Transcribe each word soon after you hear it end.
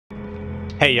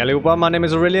Hey allihopa, my name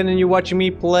is Aurelian and you're watching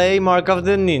me play Mark of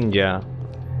the Ninja.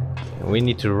 And we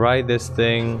need to ride this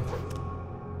thing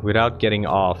without getting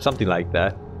off, something like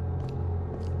that.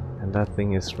 And that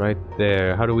thing is right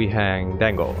there. How do we hang?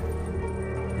 Dangle.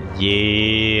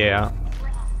 Yeah.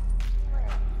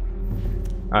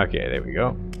 Okay, there we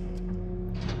go.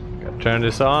 Gotta turn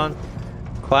this on.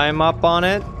 Climb up on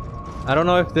it. I don't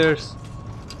know if there's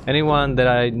anyone that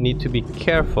I need to be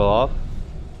careful of.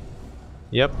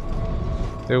 Yep.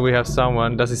 There we have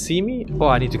someone. Does he see me? Oh,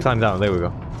 I need to climb down. There we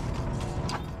go.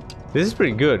 This is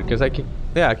pretty good because I can,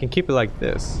 yeah, I can keep it like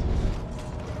this.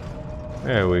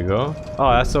 There we go.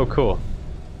 Oh, that's so cool.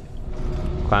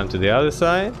 Climb to the other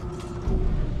side.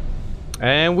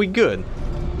 And we good.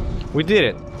 We did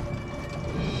it.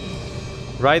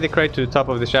 Ride the crate to the top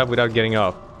of the shaft without getting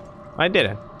off. I did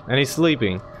it. And he's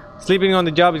sleeping. Sleeping on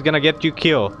the job is gonna get you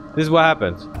killed. This is what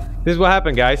happens. This is what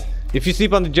happened, guys. If you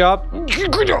sleep on the job,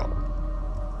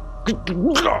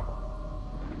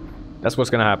 that's what's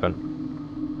gonna happen.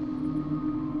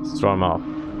 Let's throw him off.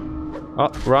 Oh,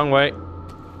 wrong way.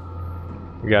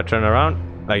 We gotta turn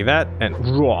around like that and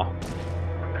raw.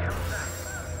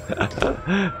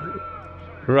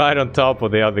 Right on top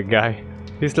of the other guy.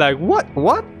 He's like, what?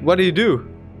 What? What did he do?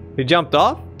 He jumped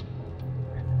off?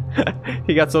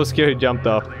 He got so scared he jumped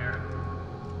off.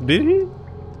 Did he?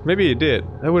 Maybe he did.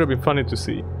 That would have been funny to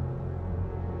see.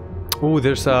 Oh,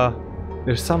 there's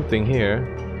something here.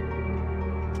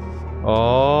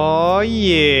 Oh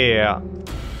yeah.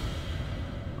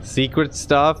 Secret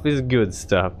stuff is good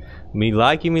stuff. Me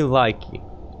likey, me likey.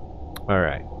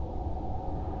 Alright.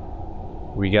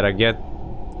 We gotta get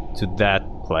to that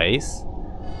place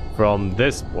from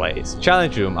this place.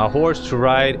 Challenge room, a horse to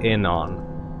ride in on.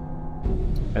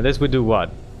 And this would do what?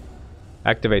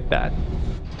 Activate that.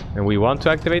 And we want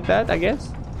to activate that, I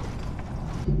guess?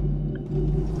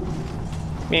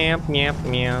 Meow, meow,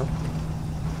 meow.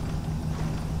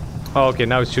 Oh, okay,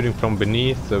 now it's shooting from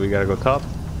beneath, so we gotta go top.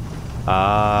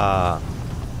 Ah.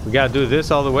 We gotta do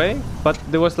this all the way? But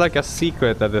there was like a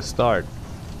secret at the start.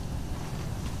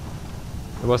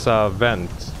 It was a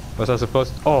vent. Was I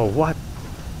supposed to... Oh, what?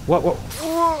 What?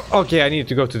 Okay, I need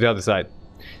to go to the other side.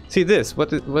 See this?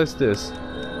 What is this?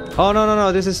 Oh,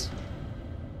 no. This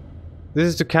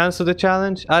is to cancel the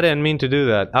challenge? I didn't mean to do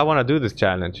that. I want to do this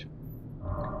challenge.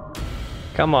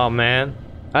 Come on, man.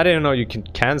 I didn't know you can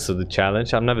cancel the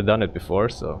challenge. I've never done it before,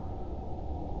 so...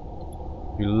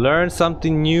 You learn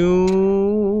something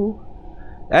new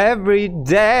every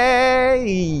day.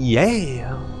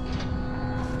 Yeah.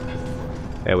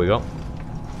 There we go.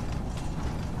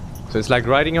 So it's like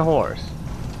riding a horse.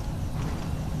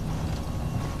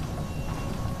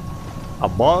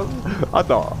 Above,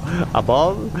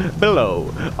 above, below,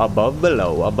 above,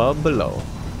 below, above, below.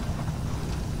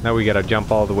 Now we gotta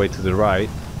jump all the way to the right,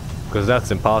 because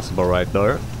that's impossible right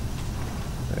there.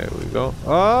 There we go.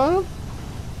 Oh!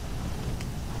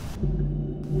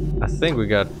 I think we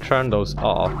gotta turn those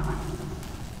off.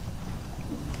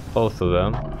 Both of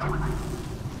them.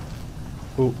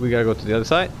 Ooh, we gotta go to the other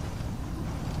side.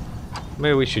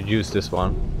 Maybe we should use this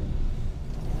one.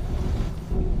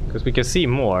 Because we can see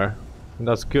more. And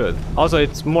that's good. Also,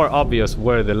 it's more obvious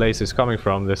where the laser is coming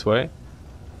from this way.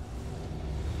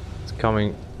 It's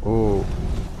coming... Ooh.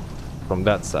 From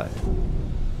that side.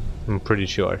 I'm pretty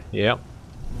sure. Yep.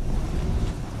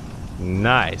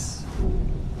 Nice.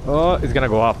 Oh, it's gonna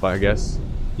go up, I guess.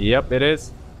 Yep, it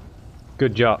is.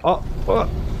 Good job. Oh, oh.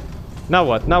 Now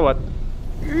what? Now what?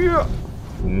 Yeah.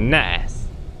 Nice.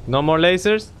 No more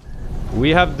lasers?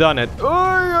 We have done it.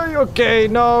 Oh, okay,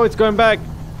 no, it's going back.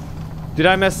 Did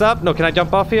I mess up? No, can I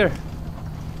jump off here?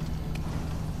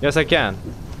 Yes, I can.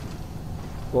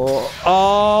 Oh,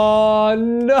 oh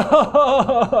no!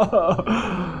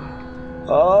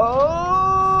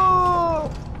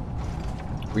 Oh!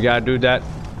 We gotta do that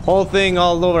whole thing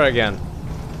all over again.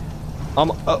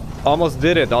 Almost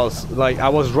did it. I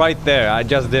was right there. I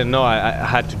just didn't know I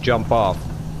had to jump off.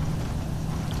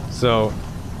 So,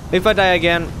 if I die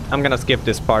again, I'm gonna skip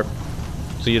this part,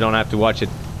 so you don't have to watch it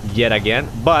yet again.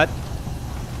 But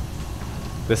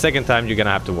the second time you're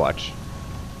gonna have to watch,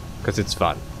 because it's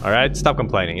fun. All right, stop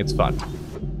complaining. It's fun.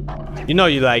 You know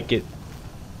you like it.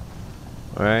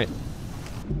 All right.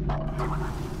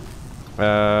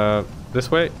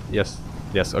 This way? Yes.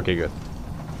 Yes. Okay. Good.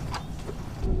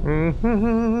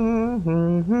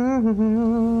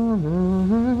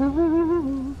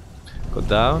 Go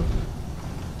down.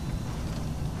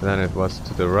 Then it was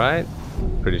to the right.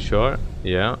 Pretty sure.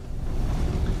 Yeah.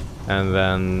 And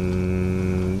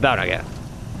then down again.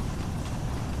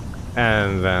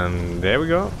 And then there we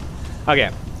go.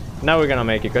 Okay. Now we're gonna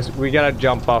make it because we gotta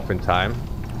jump off in time.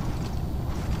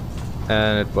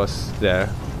 And it was there.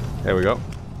 There we go.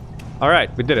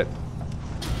 Alright, we did it.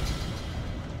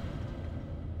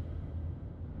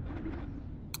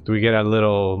 Do we get a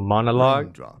little monologue?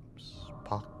 Raindrops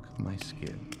pock my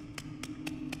skin.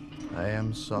 I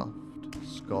am soft,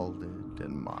 scalded,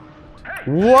 and mocked.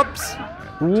 Whoops!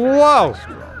 Whoa!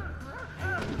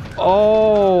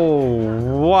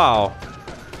 Oh, wow.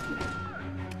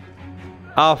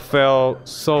 I fell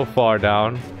so far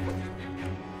down.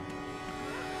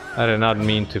 I did not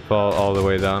mean to fall all the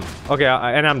way down. Okay,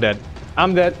 and I'm dead.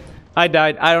 I'm dead. I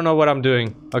died. I don't know what I'm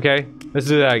doing. Okay, let's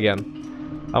do that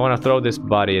again. I want to throw this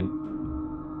body in.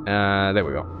 There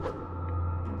we go.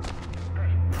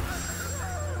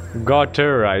 Got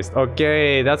terrorized.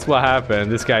 Okay, that's what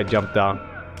happened. This guy jumped down.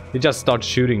 He just started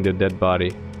shooting the dead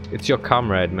body. It's your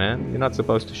comrade, man. You're not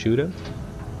supposed to shoot him.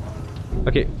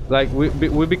 Okay, like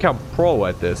we become pro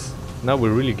at this. Now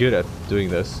we're really good at doing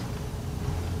this.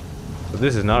 But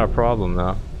this is not a problem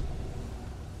now.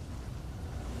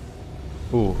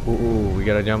 Ooh, ooh, ooh, we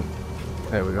gotta jump.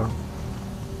 There we go.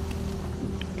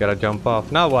 Gotta jump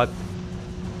off. Now what?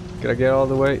 Gotta get all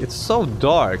the way. It's so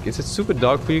dark. Is it super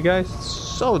dark for you guys? It's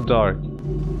so dark.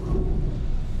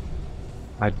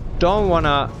 I don't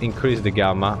wanna increase the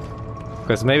gamma.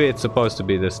 Because maybe it's supposed to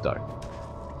be this dark.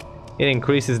 It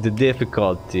increases the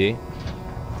difficulty.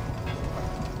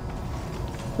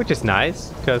 Which is nice,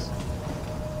 because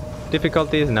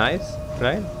difficulty is nice,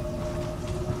 right?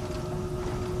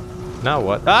 Now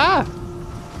what? Ah!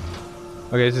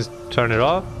 Okay, let's just turn it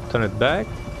off, turn it back.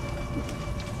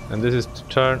 And this is to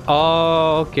turn...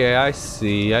 Oh, okay, I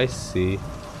see, I see.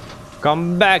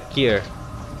 Come back here.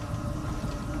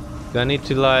 Do I need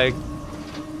to, like,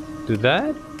 do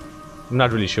that? I'm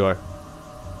not really sure.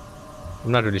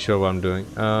 I'm not really sure what I'm doing.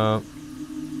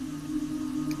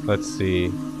 Let's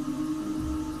see.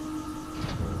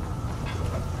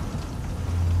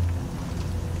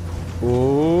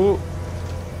 Ooh.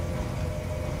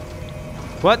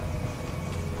 What?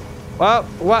 Well,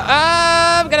 what?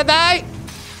 Ah, I'm gonna die!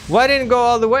 Why didn't it go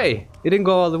all the way? It didn't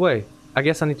go all the way. I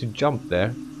guess I need to jump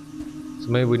there. So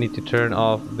maybe we need to turn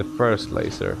off the first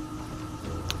laser.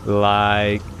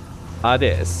 Like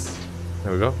this.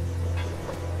 There we go.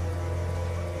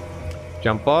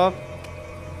 Jump off.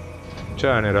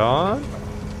 Turn it on.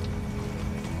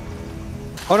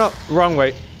 Oh no, wrong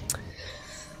way.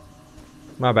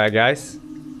 My bad, guys.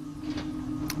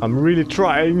 I'm really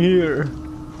trying here.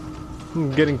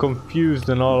 I'm getting confused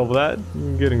and all of that.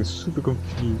 I'm getting super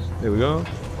confused. There we go.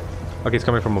 Okay, it's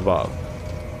coming from above.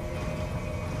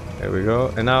 There we go.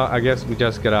 And now I guess we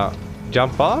just gotta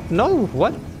jump off? No,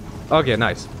 what? Okay,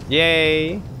 nice.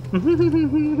 Yay!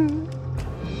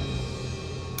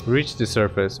 Reach the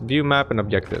surface. View map and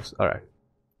objectives. Alright.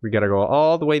 We gotta go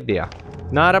all the way there.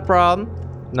 Not a problem.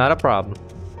 Not a problem.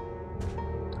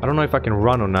 I don't know if I can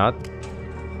run or not.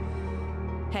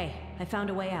 Hey, I found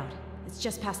a way out. It's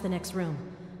just past the next room.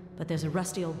 But there's a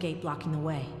rusty old gate blocking the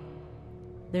way.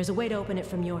 There's a way to open it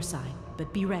from your side,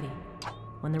 but be ready.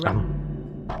 When the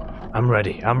I'm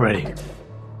ready. I'm ready.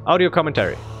 Audio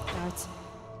commentary. Guards,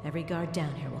 every guard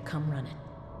down here will come running.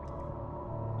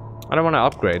 I don't want to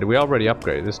upgrade. We already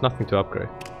upgraded. There's nothing to upgrade.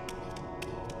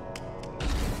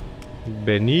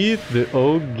 Beneath the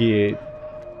old gate.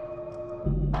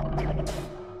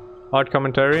 Art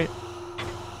commentary.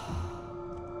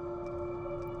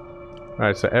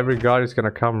 Alright, so every guard is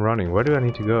gonna come running. Where do I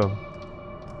need to go?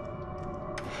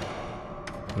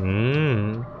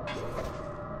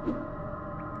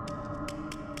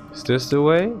 Is this the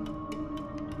way?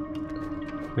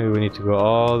 Maybe we need to go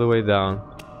all the way down.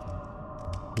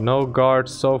 No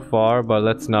guards so far, but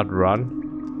let's not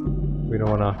run. We don't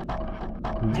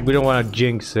wanna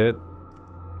jinx it.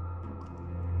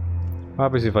 What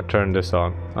happens if I turn this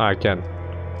on? Oh, I can.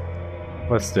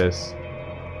 What's this?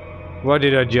 What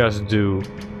did I just do?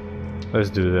 Let's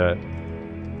do that.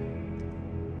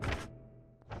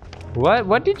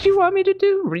 What did you want me to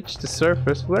do? Reach the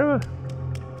surface? Where?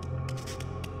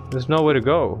 There's nowhere to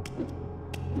go.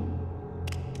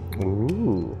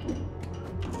 Ooh.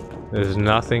 There's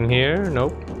nothing here.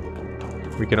 Nope.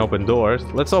 We can open doors.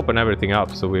 Let's open everything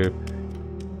up so we're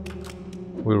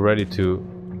ready to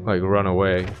like run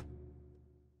away.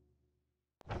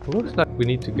 Looks like we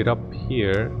need to get up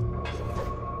here.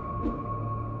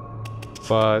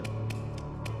 But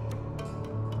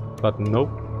nope.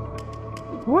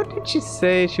 What did she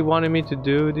say she wanted me to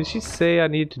do? Did she say I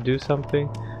need to do something?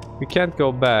 We can't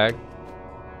go back.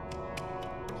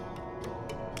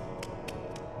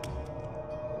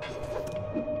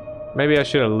 Maybe I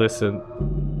should have listened.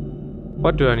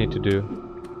 What do I need to do?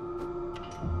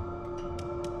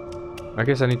 I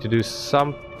guess I need to do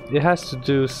some... It has to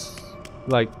do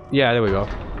Like, yeah, there we go.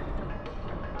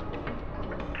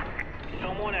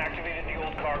 Someone activated the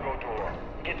old cargo door.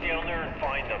 Get down there and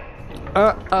find them.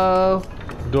 Uh-oh.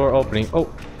 Door opening. Oh.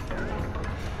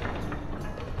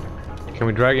 Can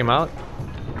we drag him out?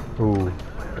 Ooh.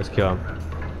 Let's kill him.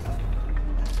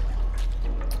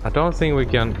 I don't think we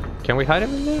can... Can we hide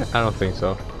him in there? I don't think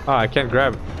so. Oh, I can't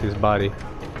grab his body.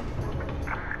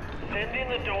 Send in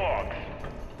the dogs.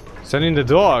 Send in the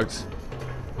dogs.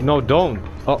 No, don't.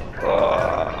 Oh.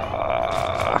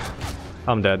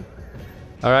 I'm dead.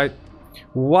 Alright.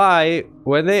 Why,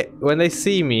 when they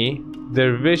see me,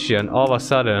 their vision all of a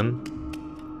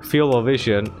sudden, field of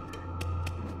vision,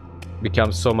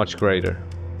 becomes so much greater?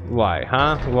 Why,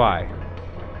 huh? Why?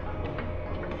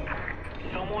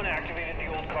 Someone activated the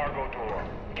old cargo door.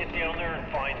 Get down there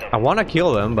and find them. I want to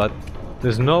kill them, but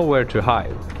there's nowhere to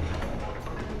hide.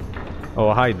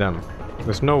 Oh, hide them.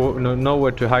 There's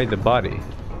nowhere to hide the body.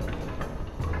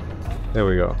 There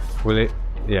we go. Will it?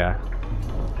 Yeah.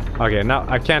 Okay, now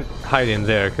I can't hide in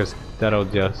there because that'll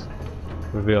just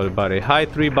reveal the body.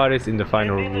 Hide 3 bodies in the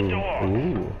final room.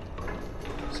 Ooh.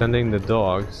 Sending the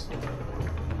dogs.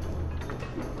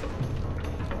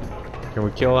 Can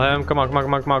we kill him? Come on, come on,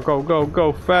 come on, come on. Go, go,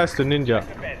 go. Faster, ninja.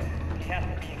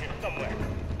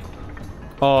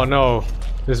 Oh no.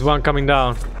 There's one coming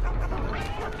down.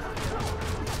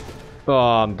 Oh,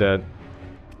 I'm dead.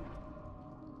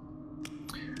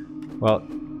 Well,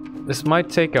 this might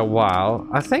take a while.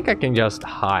 I think I can just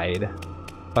hide.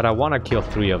 But I want to kill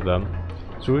 3 of them.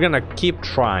 So we're gonna keep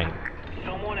trying.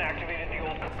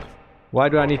 Why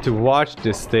do I need to watch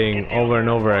this thing over and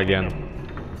over again?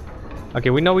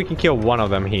 Okay, we know we can kill 1 of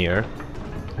them here.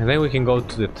 And then we can go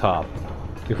to the top.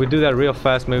 If we do that real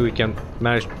fast, maybe we can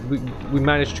manage... We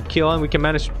manage to kill him. We can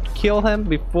manage to kill him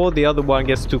before the other one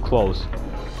gets too close.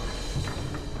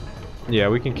 Yeah,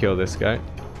 we can kill this guy.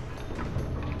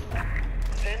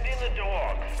 Send in the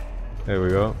dogs. There we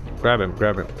go. Grab him,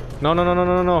 grab him. No, no, no, no,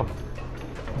 no, no.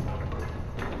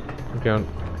 We can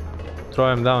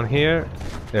throw him down here.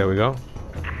 There we go.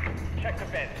 Check the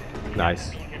bed.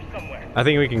 Nice. I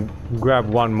think we can grab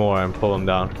 1 more and pull him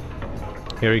down.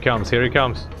 Here he comes, here he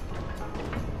comes.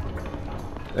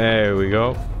 There we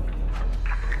go.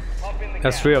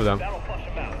 That's 3 of them.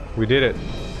 We did it.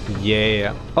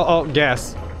 Yeah. Uh-oh,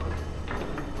 gas.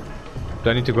 Do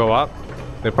I need to go up?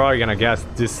 They're probably gonna gas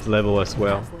this level as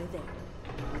well.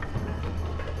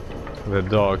 The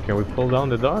dog. Can we pull down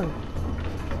the dog?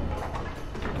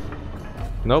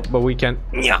 Nope, but we can.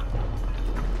 Yeah.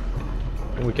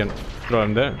 We can throw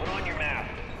him there. Put on your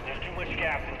mask. There's too much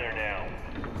gas in there now.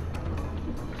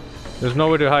 There's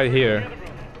nowhere to hide here.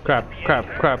 Crap, crap,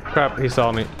 crap, crap. He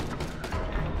saw me.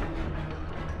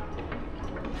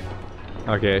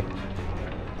 Okay.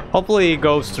 Hopefully he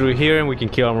goes through here and we can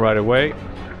kill him right away.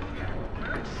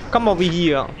 Come over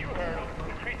here.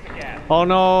 Oh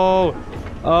no.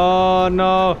 Oh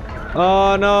no.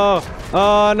 Oh no.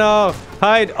 Oh no.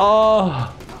 Hide.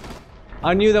 Oh.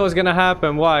 I knew that was gonna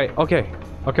happen. Why? Okay.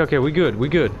 Okay, okay. We good. We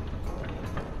good.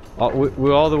 Oh,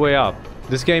 we're all the way up.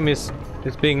 This game is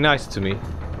being nice to me.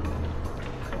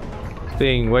 It's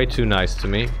being way too nice to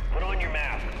me. Put on your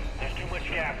mask. There's too much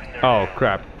gas in there. Oh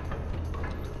crap.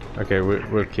 Okay,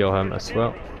 we'll kill him as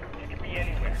well.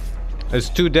 There's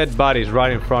 2 dead bodies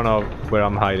right in front of where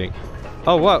I'm hiding.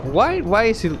 Oh, what? Why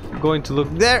is he going to look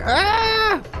there?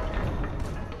 Ah!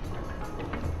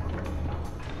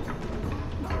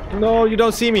 No, you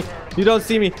don't see me. You don't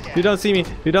see me. You don't see me.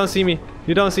 You don't see me.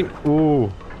 You don't see me. Ooh.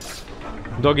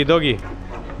 Doggy, doggy.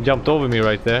 Jumped over me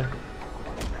right there.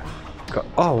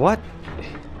 Oh, what?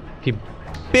 He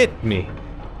bit me.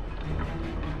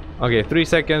 Okay, 3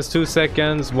 seconds, 2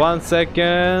 seconds, 1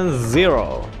 second,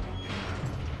 0.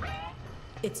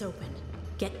 It's open.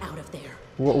 Get out of there.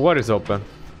 What is open?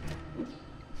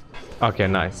 Okay,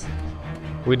 nice.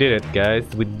 We did it, guys.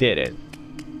 We did it.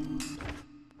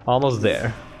 Almost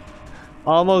there.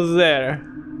 Almost there.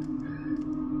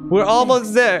 We're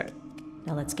almost there.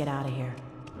 Now let's get out of here.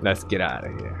 Let's get out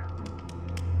of here.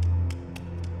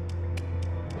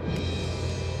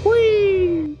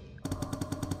 Whee!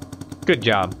 Good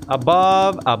job.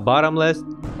 Above a bottomless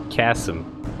chasm.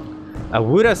 I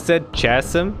would have said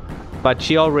chasm, but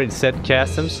she already said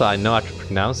chasm, so I know how to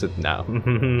pronounce it now.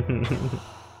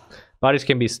 Bodies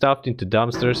can be stuffed into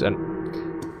dumpsters and...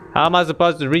 How am I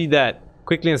supposed to read that?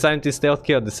 Quickly and silently stealth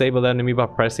kill disable enemy by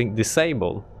pressing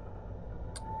disable.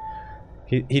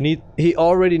 He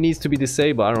already needs to be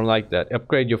disabled. I don't like that.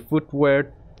 Upgrade your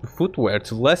footwear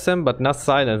to lessen but not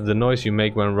silence the noise you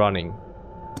make when running.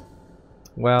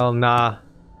 Well, nah.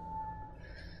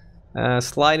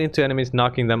 Slide into enemies,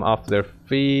 knocking them off their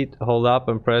feet. Hold up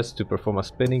and press to perform a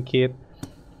spinning kick.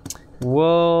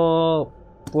 We'll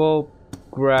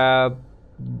grab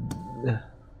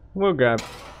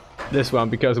this one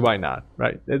because why not,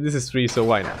 right? This is 3, so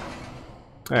why not?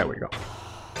 There we go.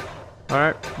 All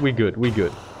right, we good.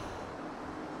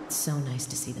 It's so nice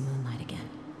to see the moonlight again.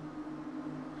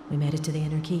 We made it to the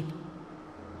inner keep.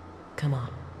 Come on.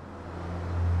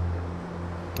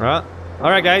 All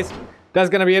right, guys. That's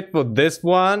gonna be it for this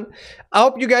one. I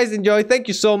hope you guys enjoyed. Thank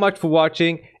you so much for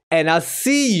watching, and I'll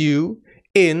see you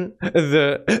in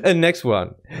the next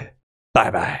one.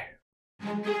 Bye bye.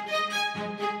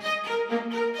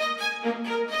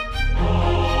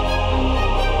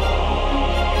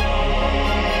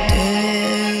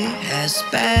 Day has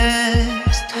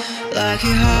passed like a